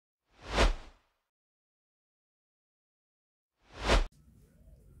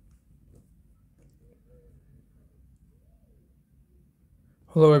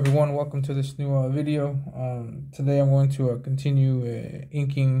Hello everyone, welcome to this new video. Today I'm going to continue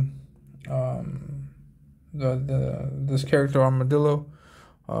inking this character Armadillo.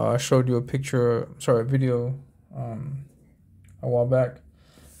 I showed you a video a while back,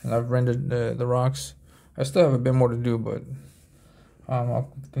 and I've rendered the rocks. I still have a bit more to do, but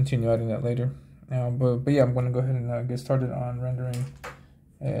I'll continue adding that later. But yeah, I'm going to go ahead and get started on rendering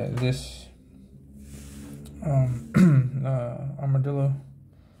this Armadillo.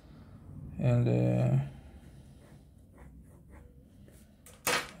 And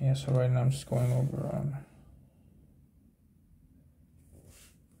yeah, so right now I'm just going over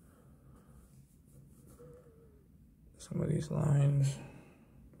some of these lines.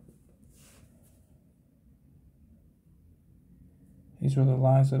 These were the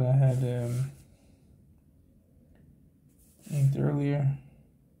lines that I had inked earlier.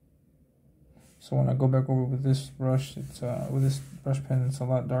 So when I go back over with this brush, it's with this brush pen, it's a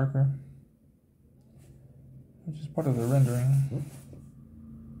lot darker, which is part of the rendering.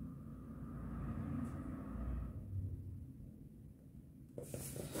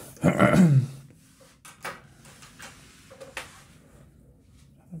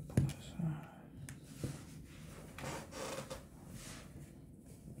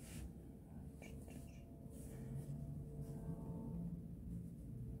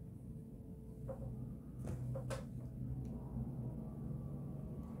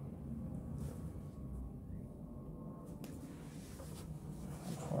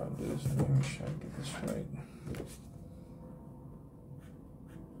 Before I do this, let me make sure I get this right.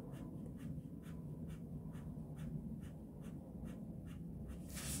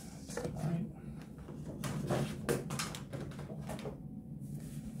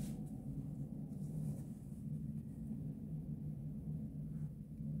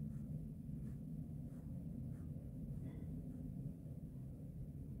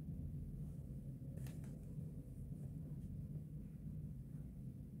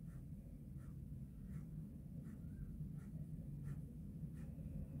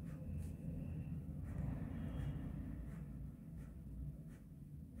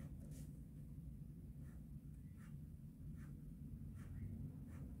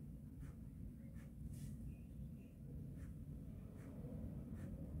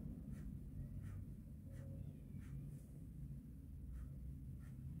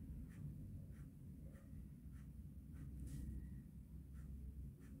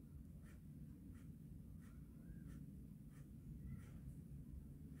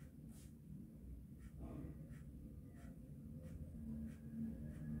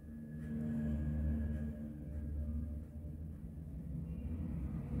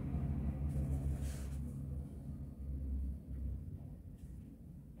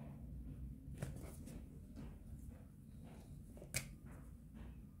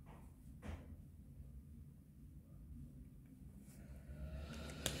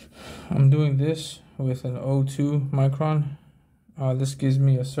 I'm doing this with an 0.2 micron. This gives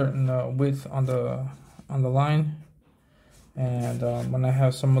me a certain width on the line, and when I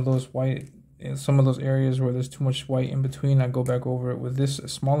have some of those areas where there's too much white in between, I go back over it with this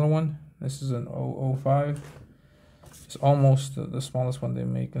smaller one. This is an 0.05. It's almost the smallest one they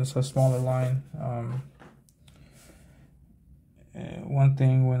make, and it's a smaller line. One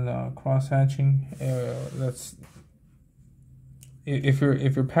thing when cross hatching, that's if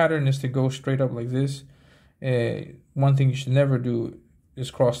your pattern is to go straight up like this, one thing you should never do is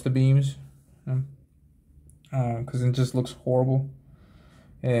cross the beams, because it just looks horrible.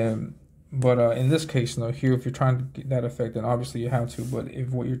 But in this case, here, if you're trying to get that effect, then obviously you have to. But if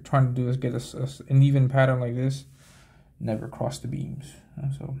what you're trying to do is get an even pattern like this, never cross the beams.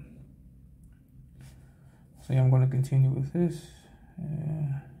 So yeah, I'm going to continue with this.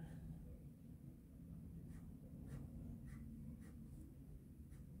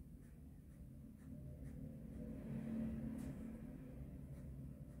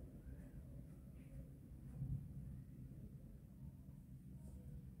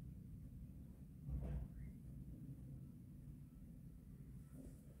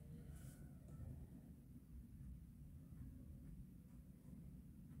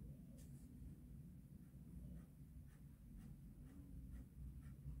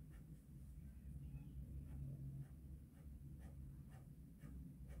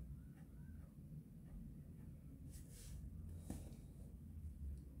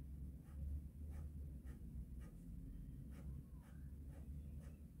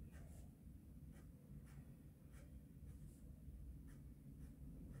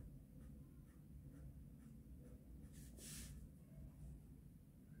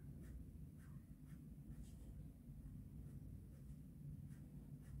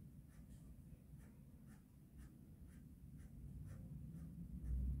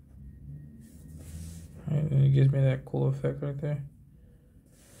 it gives me that cool effect right there.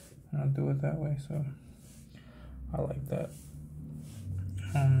 I'll do it that way, so I like that.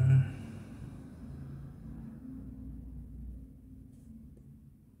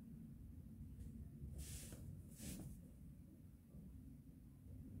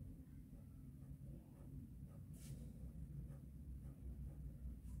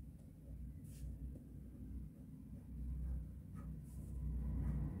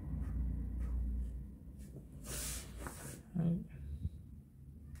 Right.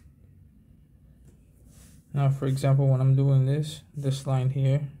 Now, for example, when I'm doing this line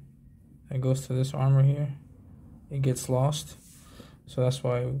here, that goes to this armor here, it gets lost. So that's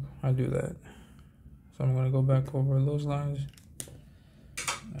why I do that. So I'm gonna go back over those lines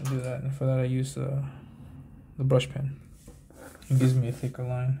and do that. And for that, I use the brush pen. It gives me a thicker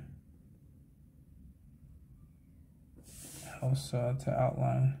line. Helps to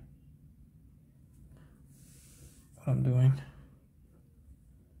outline what I'm doing.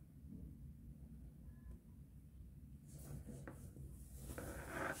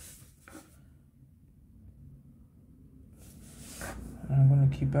 I'm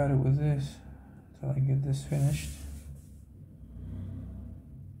gonna keep at it with this until I get this finished.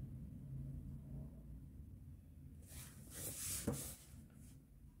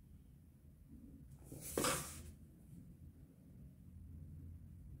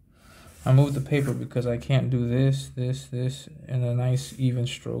 I moved the paper because I can't do this in a nice even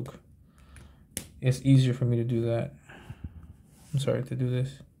stroke. It's easier for me to do that. I'm sorry, to do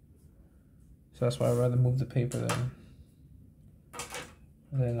this. So that's why I'd rather move the paper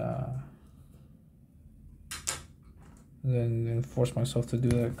than force myself to do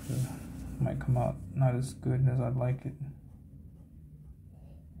that, because it might come out not as good as I'd like it.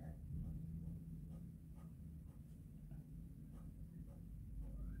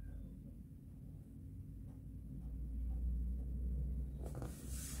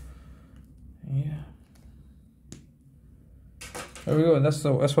 Yeah. There we go. That's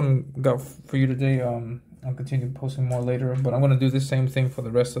what I got for you today. I'll continue posting more later, but I'm gonna do the same thing for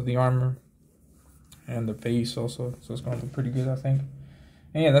the rest of the armor and the face also. So it's gonna look pretty good, I think.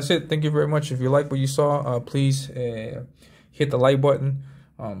 And yeah, that's it. Thank you very much. If you like what you saw, please hit the like button.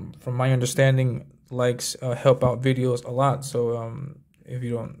 From my understanding, likes help out videos a lot. So if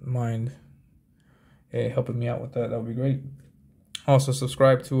you don't mind helping me out with that, that would be great. Also,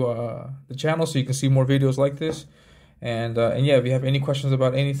 subscribe to the channel so you can see more videos like this. And yeah, if you have any questions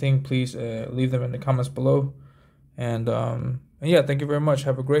about anything, please leave them in the comments below. And yeah, thank you very much.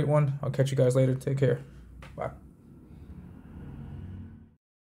 Have a great one. I'll catch you guys later. Take care. Bye.